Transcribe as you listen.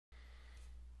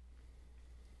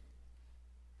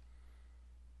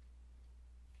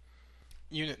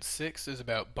Unit 6 is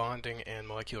about bonding and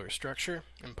molecular structure,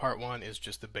 and Part 1 is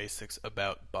just the basics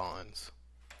about bonds.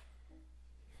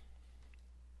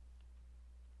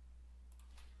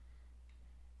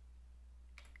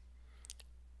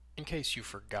 In case you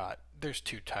forgot, there's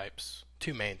two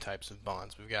main types of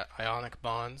bonds. We've got ionic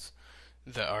bonds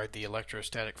that are the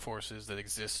electrostatic forces that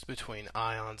exist between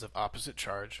ions of opposite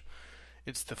charge.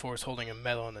 It's the force holding a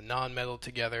metal and a nonmetal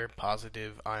together,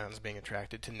 positive ions being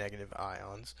attracted to negative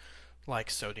ions,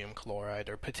 like sodium chloride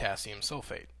or potassium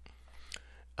sulfate.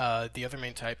 The other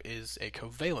main type is a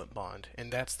covalent bond,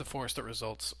 and that's the force that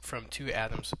results from two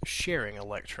atoms sharing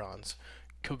electrons.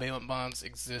 Covalent bonds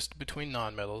exist between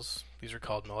nonmetals. These are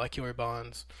called molecular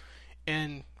bonds,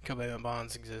 and covalent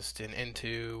bonds exist in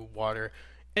N2, water,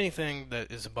 anything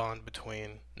that is a bond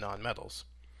between nonmetals.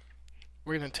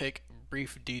 We're going to take a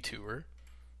brief detour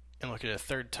and look at a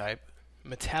third type,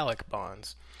 metallic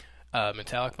bonds.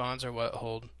 Metallic bonds are what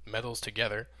hold metals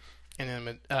together. And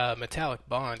in a metallic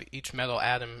bond, each metal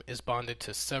atom is bonded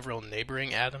to several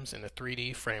neighboring atoms in a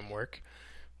 3D framework.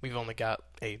 We've only got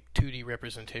a 2D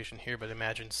representation here, but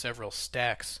imagine several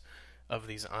stacks of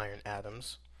these iron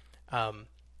atoms.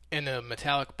 In a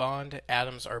metallic bond,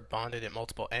 atoms are bonded at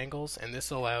multiple angles, and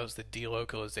this allows the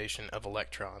delocalization of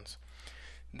electrons.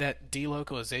 That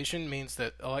delocalization means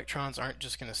that electrons aren't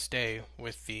just going to stay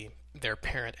with their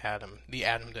parent atom, the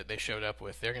atom that they showed up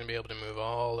with. They're going to be able to move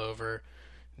all over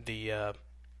the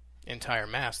entire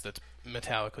mass that's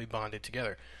metallically bonded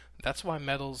together. That's why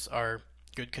metals are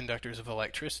good conductors of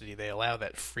electricity. They allow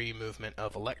that free movement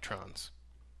of electrons.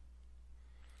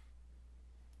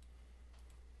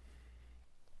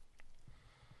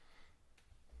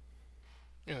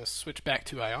 I'm going to switch back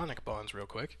to ionic bonds real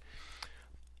quick.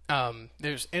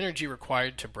 There's energy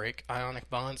required to break ionic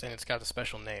bonds, and it's got a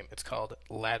special name. It's called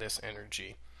lattice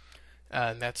energy.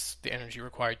 And that's the energy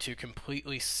required to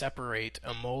completely separate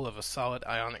a mole of a solid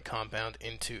ionic compound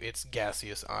into its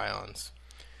gaseous ions.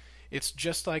 It's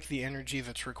just like the energy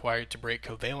that's required to break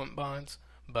covalent bonds,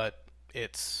 but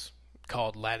it's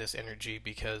called lattice energy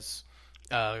because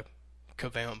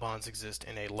covalent bonds exist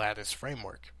in a lattice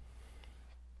framework.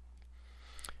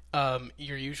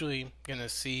 You're usually going to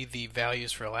see the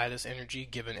values for lattice energy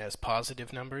given as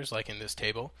positive numbers, like in this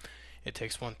table. It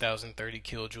takes 1030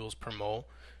 kilojoules per mole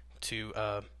to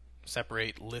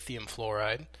separate lithium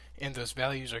fluoride, and those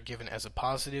values are given as a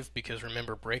positive because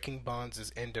remember, breaking bonds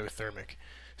is endothermic.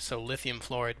 So lithium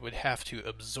fluoride would have to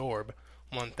absorb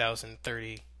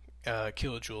 1030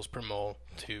 kilojoules per mole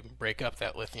to break up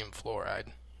that lithium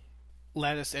fluoride.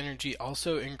 Lattice energy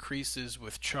also increases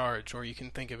with charge, or you can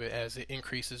think of it as it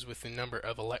increases with the number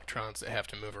of electrons that have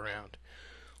to move around.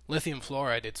 Lithium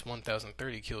fluoride, it's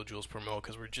 1030 kilojoules per mole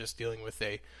because we're just dealing with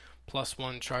a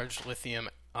 +1 charged lithium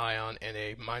ion and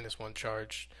a -1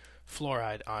 charged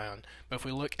fluoride ion. But if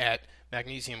we look at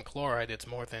magnesium chloride, it's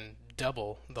more than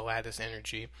double the lattice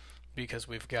energy because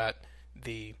we've got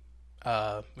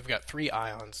three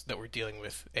ions that we're dealing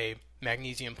with, a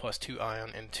magnesium +2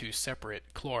 ion and two separate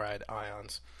chloride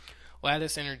ions.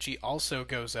 Lattice energy also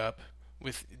goes up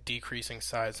with decreasing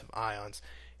size of ions.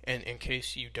 And in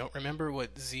case you don't remember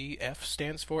what ZF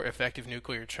stands for, effective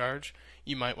nuclear charge,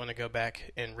 you might want to go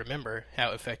back and remember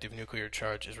how effective nuclear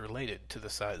charge is related to the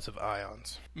size of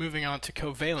ions. Moving on to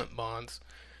covalent bonds,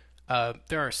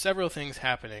 there are several things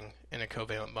happening in a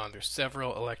covalent bond. There's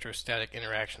several electrostatic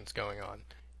interactions going on.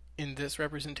 In this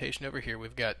representation over here,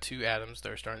 we've got two atoms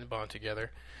that are starting to bond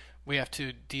together. We have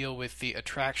to deal with the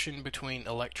attraction between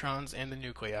electrons and the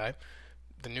nuclei.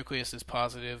 The nucleus is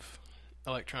positive,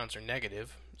 electrons are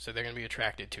negative, so they're going to be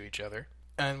attracted to each other.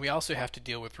 And we also have to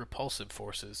deal with repulsive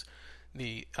forces.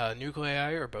 The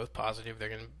nuclei are both positive, they're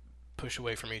going to push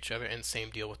away from each other, and same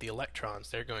deal with the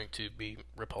electrons. They're going to be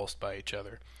repulsed by each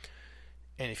other.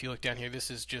 And if you look down here,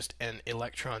 this is just an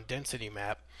electron density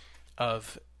map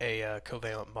of a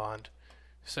covalent bond.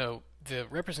 So the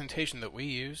representation that we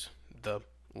use, the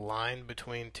line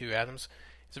between two atoms,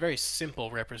 is a very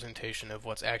simple representation of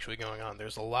what's actually going on.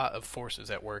 There's a lot of forces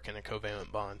at work in a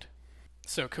covalent bond.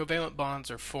 So covalent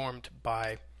bonds are formed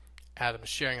by atoms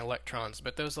sharing electrons,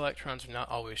 but those electrons are not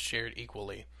always shared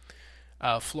equally.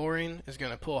 Fluorine is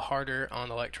going to pull harder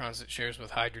on electrons it shares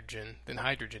with hydrogen than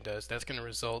hydrogen does. That's going to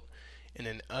result in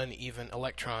an uneven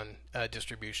electron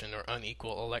distribution or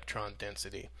unequal electron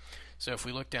density. So if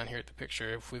we look down here at the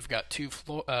picture, if we've got two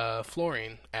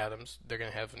fluorine atoms, they're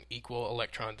going to have an equal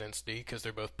electron density because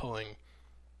they're both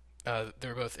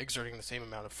exerting the same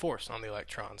amount of force on the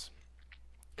electrons.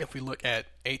 If we look at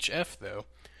HF though,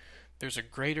 there's a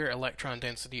greater electron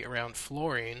density around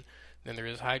fluorine than there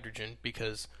is hydrogen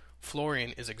because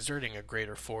fluorine is exerting a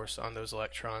greater force on those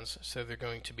electrons, so they're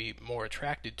going to be more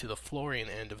attracted to the fluorine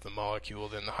end of the molecule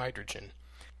than the hydrogen.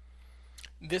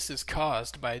 This is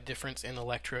caused by a difference in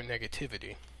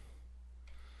electronegativity.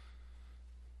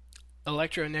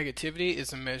 Electronegativity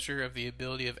is a measure of the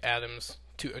ability of atoms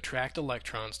to attract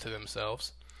electrons to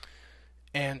themselves.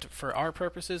 And for our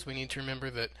purposes, we need to remember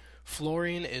that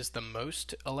fluorine is the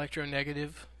most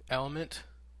electronegative element,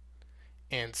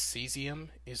 and cesium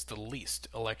is the least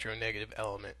electronegative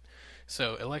element.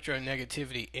 So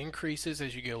electronegativity increases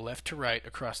as you go left to right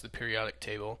across the periodic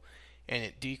table, and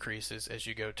it decreases as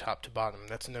you go top to bottom.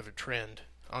 That's another trend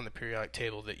on the periodic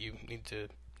table that you need to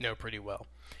know pretty well.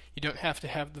 You don't have to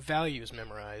have the values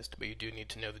memorized, but you do need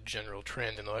to know the general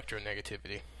trend in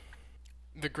electronegativity.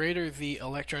 The greater the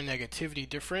electronegativity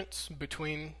difference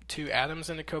between two atoms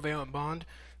in a covalent bond,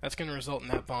 that's going to result in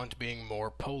that bond being more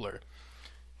polar.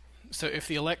 So if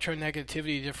the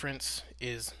electronegativity difference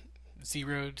is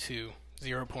 0 to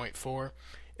 0.4,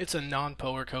 it's a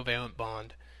nonpolar covalent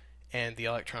bond, and the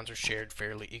electrons are shared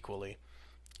fairly equally.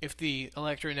 If the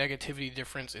electronegativity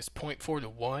difference is 0.4 to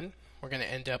 1, we're going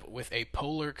to end up with a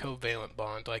polar covalent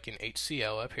bond, like in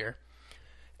HCl up here.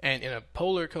 And in a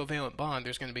polar covalent bond,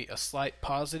 there's going to be a slight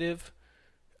positive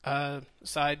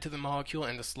side to the molecule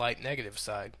and a slight negative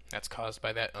side. That's caused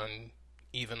by that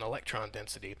uneven electron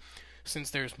density.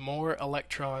 Since there's more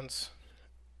electrons,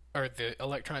 or the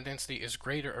electron density is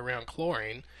greater around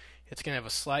chlorine, it's going to have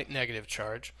a slight negative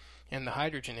charge, and the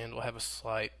hydrogen end will have a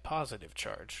slight positive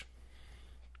charge.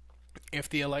 If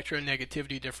the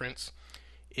electronegativity difference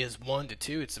is 1 to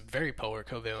 2, it's a very polar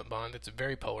covalent bond. It's a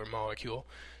very polar molecule,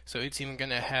 so it's going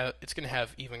to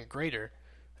have even greater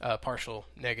partial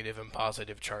negative and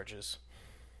positive charges.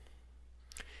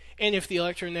 And if the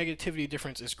electronegativity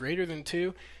difference is greater than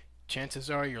 2, chances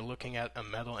are you're looking at a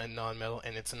metal and nonmetal,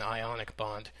 and it's an ionic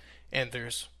bond, and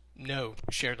there's no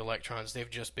shared electrons. They've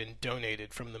just been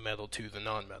donated from the metal to the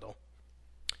nonmetal.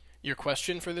 Your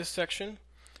question for this section: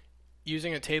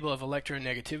 using a table of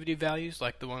electronegativity values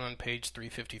like the one on page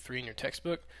 353 in your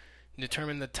textbook,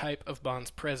 determine the type of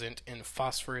bonds present in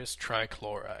phosphorus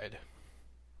trichloride.